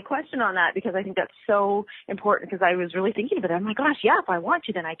my question on that, because I think that's so important, because I was really thinking about it. I'm like, gosh, yeah, if I want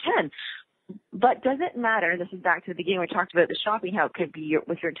to, then I can. But does it matter? This is back to the beginning. We talked about the shopping, how it could be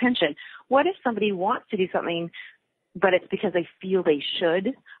with your intention. What if somebody wants to do something, but it's because they feel they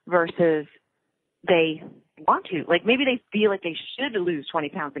should versus they want to? Like maybe they feel like they should lose 20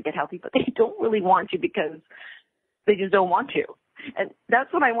 pounds and get healthy, but they don't really want to because they just don't want to. And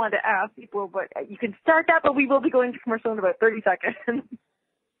that's what I wanted to ask people, but you can start that, but we will be going to commercial in about 30 seconds.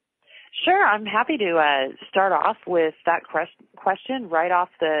 Sure, I'm happy to start off with that question right off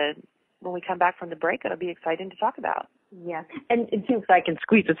when we come back from the break. It'll be exciting to talk about. Yeah, and too, if I can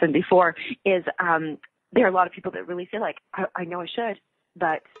squeeze this in before, is there are a lot of people that really feel like, I know I should,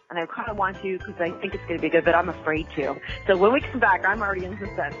 and I kind of want to because I think it's going to be good, but I'm afraid to. So when we come back, I'm already in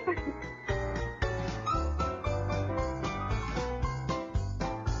suspense.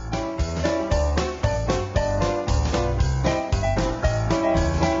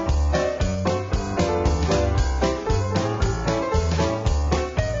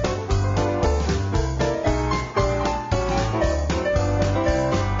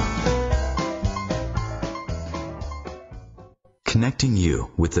 Connecting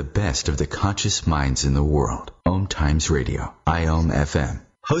you with the best of the conscious minds in the world. Om Times Radio, IOM FM.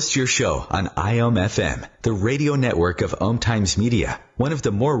 Host your show on IOM FM, the radio network of Om Times Media, one of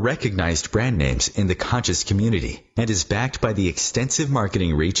the more recognized brand names in the conscious community, and is backed by the extensive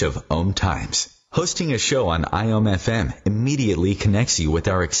marketing reach of Om Times. Hosting a show on IOM FM immediately connects you with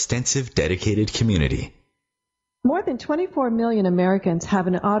our extensive dedicated community. More than 24 million Americans have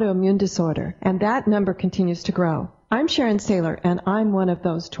an autoimmune disorder, and that number continues to grow. I'm Sharon Saylor, and I'm one of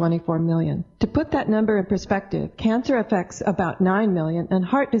those 24 million. To put that number in perspective, cancer affects about 9 million and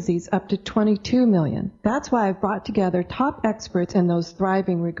heart disease up to 22 million. That's why I've brought together top experts and those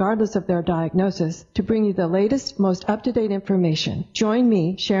thriving regardless of their diagnosis to bring you the latest, most up-to-date information. Join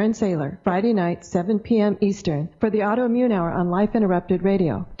me, Sharon Saylor, Friday night, 7 p.m. Eastern, for the Autoimmune Hour on Life Interrupted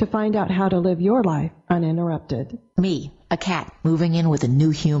Radio to find out how to live your life uninterrupted. Me, a cat, moving in with a new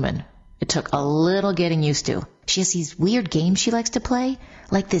human. It took a little getting used to. She has these weird games she likes to play,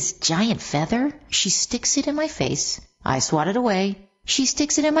 like this giant feather. She sticks it in my face. I swat it away. She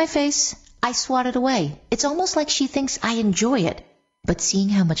sticks it in my face. I swat it away. It's almost like she thinks I enjoy it. But seeing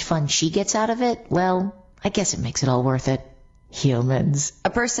how much fun she gets out of it, well, I guess it makes it all worth it. Humans.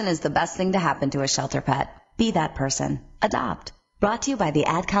 A person is the best thing to happen to a shelter pet. Be that person. Adopt. Brought to you by the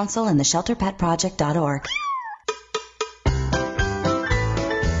Ad Council and the ShelterPetProject.org.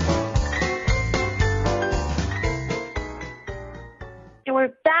 And we're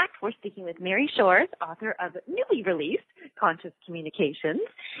back. We're speaking with Mary Shores, author of newly released Conscious Communications.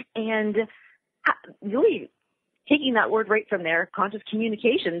 And really taking that word right from there, conscious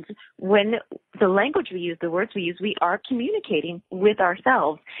communications, when the language we use, the words we use, we are communicating with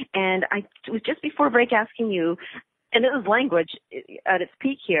ourselves. And I was just before break asking you, and it was language at its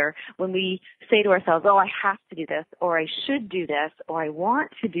peak here, when we say to ourselves, oh, I have to do this, or I should do this, or I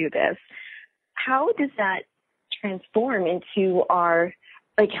want to do this. How does that transform into our,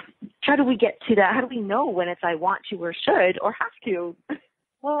 like, how do we get to that? How do we know when it's I want to or should or have to?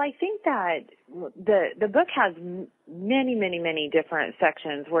 Well, I think that the book has many different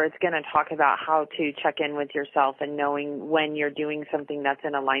sections where it's going to talk about how to check in with yourself and knowing when you're doing something that's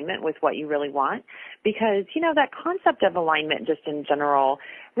in alignment with what you really want. Because, that concept of alignment just in general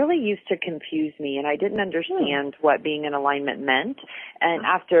really used to confuse me, and I didn't understand what being in alignment meant. And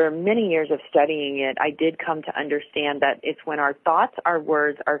after many years of studying it, I did come to understand that it's when our thoughts, our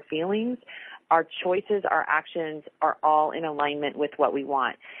words, our feelings, our choices, our actions are all in alignment with what we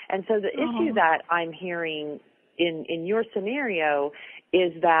want. And so the issue that I'm hearing in your scenario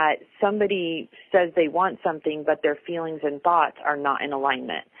is that somebody says they want something, but their feelings and thoughts are not in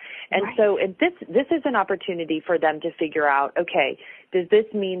alignment. And so this is an opportunity for them to figure out, okay, does this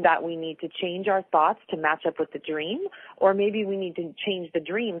mean that we need to change our thoughts to match up with the dream? Or maybe we need to change the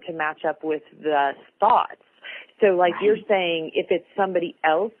dream to match up with the thoughts? So like you're saying, if it's somebody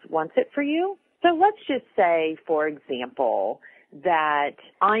else wants it for you. So let's just say, for example, that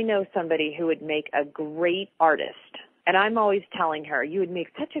I know somebody who would make a great artist. And I'm always telling her, you would make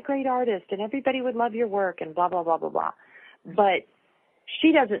such a great artist and everybody would love your work and blah, blah, blah, blah, blah. But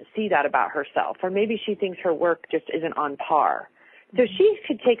she doesn't see that about herself. Or maybe she thinks her work just isn't on par. So she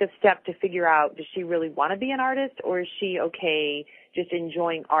could take a step to figure out, does she really want to be an artist, or is she okay just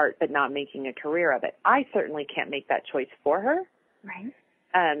enjoying art but not making a career of it? I certainly can't make that choice for her. Right.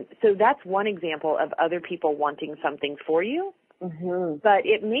 So that's one example of other people wanting something for you. But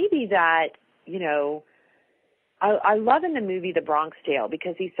it may be that, I love in the movie The Bronx Tale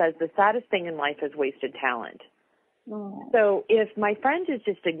because he says the saddest thing in life is wasted talent. So if my friend is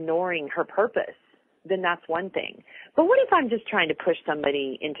just ignoring her purpose, then that's one thing. But what if I'm just trying to push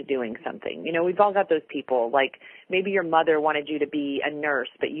somebody into doing something? We've all got those people, like maybe your mother wanted you to be a nurse,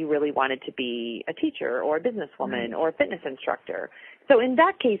 but you really wanted to be a teacher or a businesswoman or a fitness instructor. So in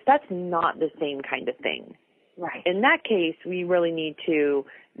that case, that's not the same kind of thing. Right. In that case, we really need to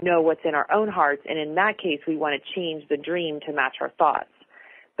know what's in our own hearts, and in that case, we want to change the dream to match our thoughts.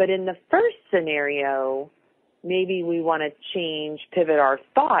 But in the first scenario, maybe we want to pivot our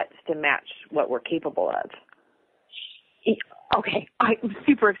thoughts to match what we're capable of. Okay, I'm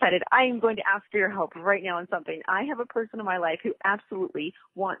super excited. I am going to ask for your help right now on something. I have a person in my life who absolutely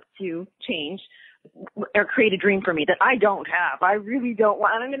wants to change or create a dream for me that I don't have. I really don't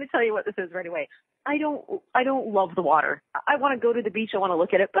want, and I'm going to tell you what this is right away. I don't love the water. I want to go to the beach. I want to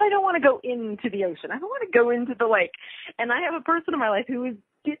look at it, but I don't want to go into the ocean. I don't want to go into the lake. And I have a person in my life who is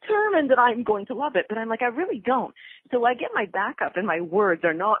determined that I'm going to love it, but I'm like, I really don't. So I get my back up and my words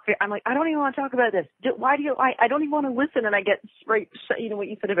are not fair. I'm like, I don't even want to talk about this. Why do you, I don't even want to listen. And I get right, what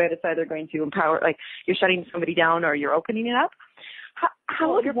you said about it's either going to empower, like you're shutting somebody down or you're opening it up.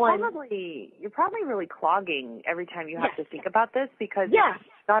 Well, you're probably really clogging every time you have to think about this because it's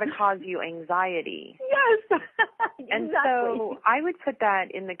got to cause you anxiety. Yes. And so I would put that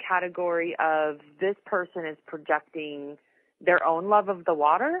in the category of this person is projecting their own love of the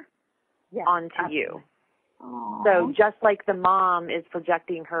water onto you. Aww. So just like the mom is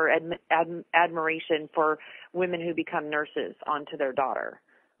projecting her admiration for women who become nurses onto their daughter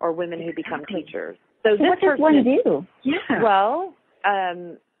or women who become teachers. So what does one do? Yeah. Well,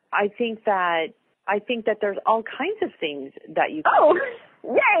 I think that there's all kinds of things that you can do.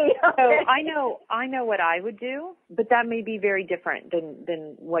 Yay! Okay. So I know what I would do, but that may be very different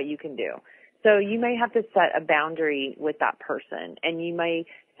than what you can do. So you may have to set a boundary with that person, and you may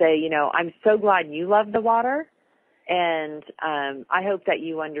say, I'm so glad you love the water, and I hope that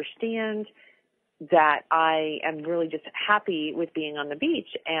you understand that I am really just happy with being on the beach,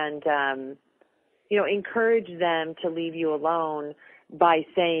 and encourage them to leave you alone by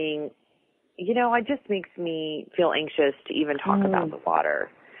saying, it just makes me feel anxious to even talk about the water.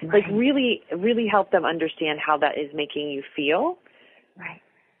 Right. Like really, really help them understand how that is making you feel. Right.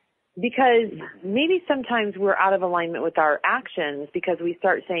 Because maybe sometimes we're out of alignment with our actions because we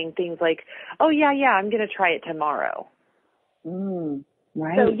start saying things like, oh yeah, I'm going to try it tomorrow.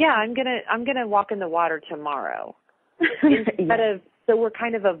 Right. So yeah, I'm going to walk in the water tomorrow. So we're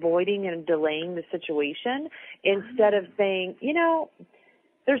kind of avoiding and delaying the situation instead of saying,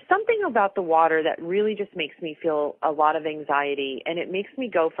 there's something about the water that really just makes me feel a lot of anxiety, and it makes me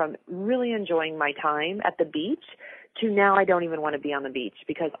go from really enjoying my time at the beach to now I don't even want to be on the beach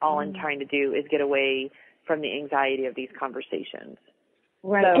because all I'm trying to do is get away from the anxiety of these conversations.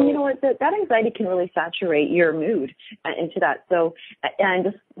 Right. So, and you know what? That anxiety can really saturate your mood into that. So I'm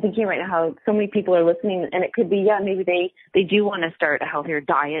just thinking right now how so many people are listening, and it could be, maybe they do want to start a healthier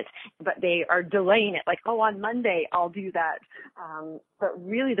diet, but they are delaying it. Like, on Monday I'll do that. But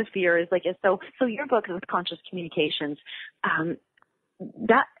really the fear is so your book is Conscious Communications.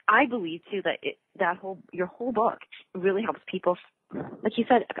 That I believe too that your whole book really helps people like you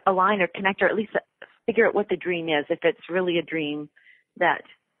said, align or connect, or at least figure out what the dream is, if it's really a dream that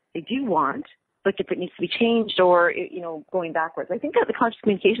they do want, like if it needs to be changed or, going backwards. I think that the conscious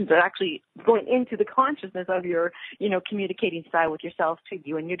communications are actually going into the consciousness of your, communicating style with yourself to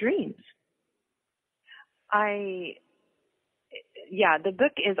you and your dreams. The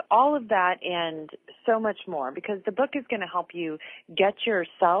book is all of that and so much more, because the book is going to help you get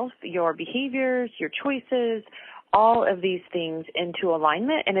yourself, your behaviors, your choices, all of these things into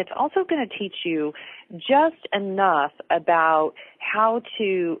alignment. And it's also going to teach you just enough about how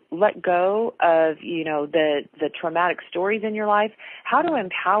to let go of, the traumatic stories in your life, how to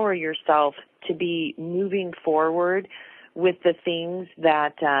empower yourself to be moving forward with the things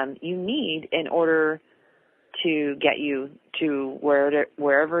that you need in order to get you to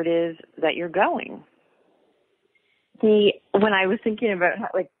wherever it is that you're going. When I was thinking about how,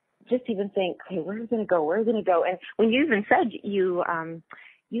 just even think, okay, where's it going to go? And when you even said you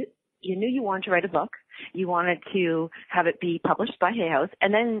knew you wanted to write a book, you wanted to have it be published by Hay House,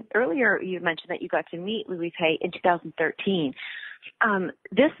 and then earlier you mentioned that you got to meet Louise Hay in 2013.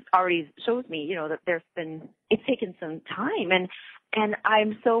 This already shows me, that it's taken some time, and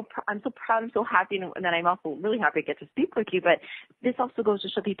I'm so proud, I'm so happy, and then I'm also really happy to get to speak with you. But this also goes to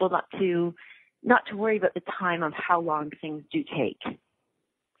show people not to worry about the time of how long things do take.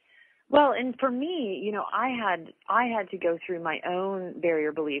 Well, and for me, I had to go through my own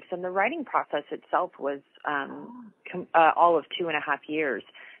barrier beliefs, and the writing process itself was all of 2.5 years.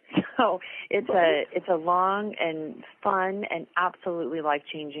 So it's a long and fun and absolutely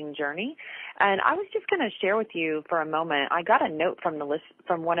life-changing journey. And I was just going to share with you for a moment. I got a note from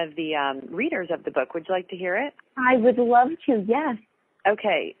one of the readers of the book. Would you like to hear it? I would love to. Yes.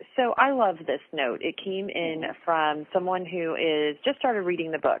 Okay, so I love this note. It came in from someone who is just started reading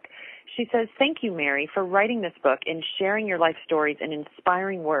the book. She says, "Thank you, Mary, for writing this book and sharing your life stories in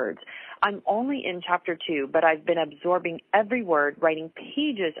inspiring words. I'm only in chapter 2, but I've been absorbing every word, writing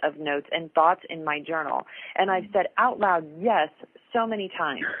pages of notes and thoughts in my journal. And I've said out loud, yes, so many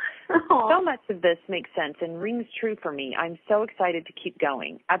times. So much of this makes sense and rings true for me. I'm so excited to keep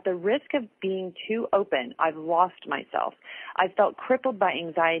going. At the risk of being too open, I've lost myself. I've felt crippled by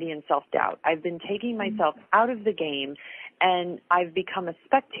anxiety and self-doubt. I've been taking myself out of the game, and I've become a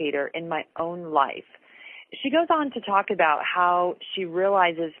spectator in my own life." She goes on to talk about how she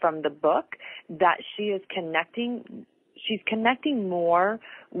realizes from the book that she's connecting more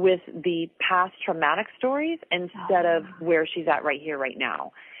with the past traumatic stories instead of where she's at right here, right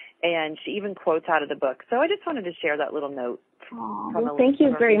now. And she even quotes out of the book. So I just wanted to share that little note. Well, thank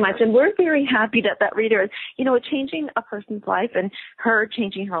you very much. And we're very happy that reader is, changing a person's life and her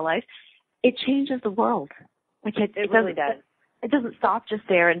changing her life, it changes the world. It really does. It doesn't stop just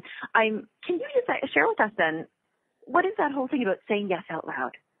there. And can you just share with us then, what is that whole thing about saying yes out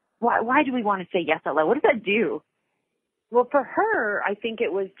loud? Why do we want to say yes out loud? What does that do? Well, for her, I think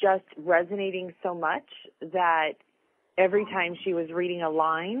it was just resonating so much that every time she was reading a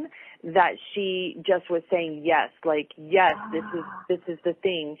line that she just was saying yes, yes, this is the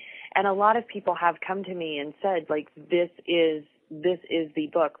thing. And a lot of people have come to me and said, this is the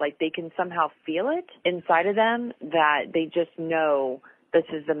book. They can somehow feel it inside of them, that they just know this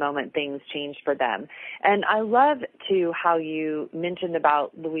is the moment things change for them. And I love too how you mentioned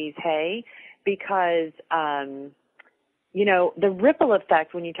about Louise Hay, because the ripple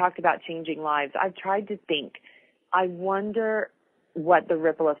effect, when you talked about changing lives, I've tried to think, I wonder what the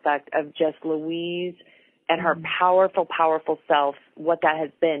ripple effect of just Louise and her powerful, powerful self, what that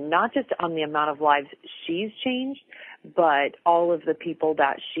has been, not just on the amount of lives she's changed, but all of the people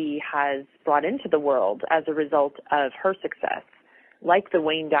that she has brought into the world as a result of her success, like the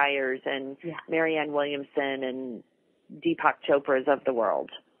Wayne Dyers and Marianne Williamson and Deepak Chopra's of the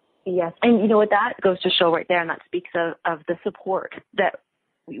world. Yes, and you know what, that goes to show right there, and that speaks of the support that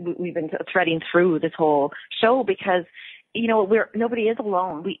we've been threading through this whole show, because nobody is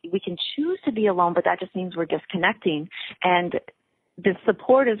alone. We can choose to be alone, but that just means we're disconnecting. And the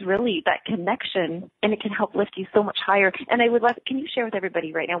support is really that connection, and it can help lift you so much higher. And I would love, can you share with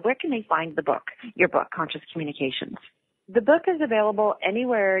everybody right now, where can they find the book, your book, Conscious Communications? The book is available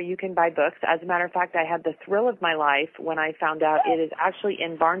anywhere you can buy books. As a matter of fact, I had the thrill of my life when I found out it is actually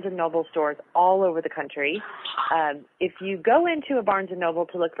in Barnes & Noble stores all over the country. If you go into a Barnes & Noble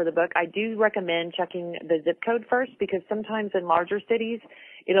to look for the book, I do recommend checking the zip code first, because sometimes in larger cities,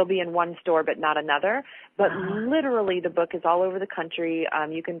 it'll be in one store but not another. But literally, the book is all over the country.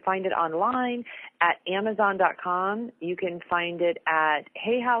 You can find it online at Amazon.com. You can find it at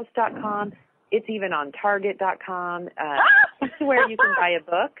Hay House.com. It's even on Target.com, where you can buy a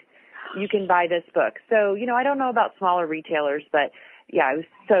book. you can buy this book. So, I don't know about smaller retailers, but yeah, I was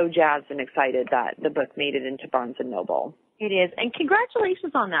so jazzed and excited that the book made it into Barnes & Noble. It is. And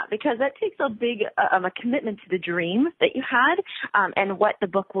congratulations on that, because that takes a big a commitment to the dream that you had, and what the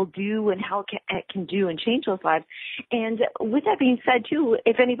book will do and how it can do and change those lives. And with that being said, too,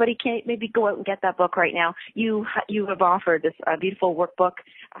 if anybody can't maybe go out and get that book right now, you have offered this beautiful workbook,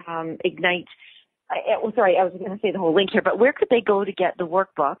 Ignite. I was going to say the whole link here, but where could they go to get the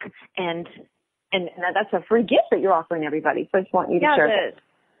workbook? And that's a free gift that you're offering everybody. So I just want you to share.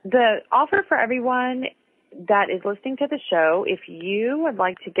 The offer for everyone that is listening to the show, if you would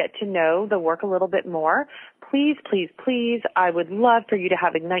like to get to know the work a little bit more, please, please, please, I would love for you to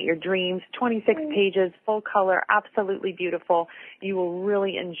have Ignite Your Dreams, 26 pages, full color, absolutely beautiful. You will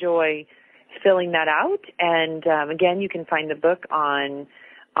really enjoy filling that out. And again, you can find the book on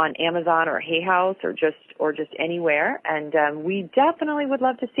Amazon or Hay House or just anywhere. And we definitely would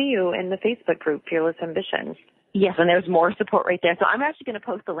love to see you in the Facebook group, Fearless Ambitions. Yes, and there's more support right there. So I'm actually going to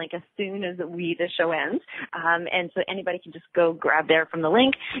post the link as soon as the show ends. And so anybody can just go grab there from the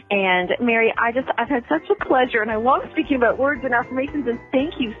link. And Mary, I've had such a pleasure, and I love speaking about words and affirmations, and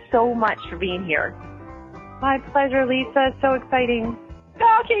thank you so much for being here. My pleasure, Lisa. So exciting.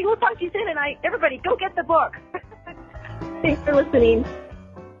 Okay, we'll talk to you soon, and everybody go get the book. Thanks for listening.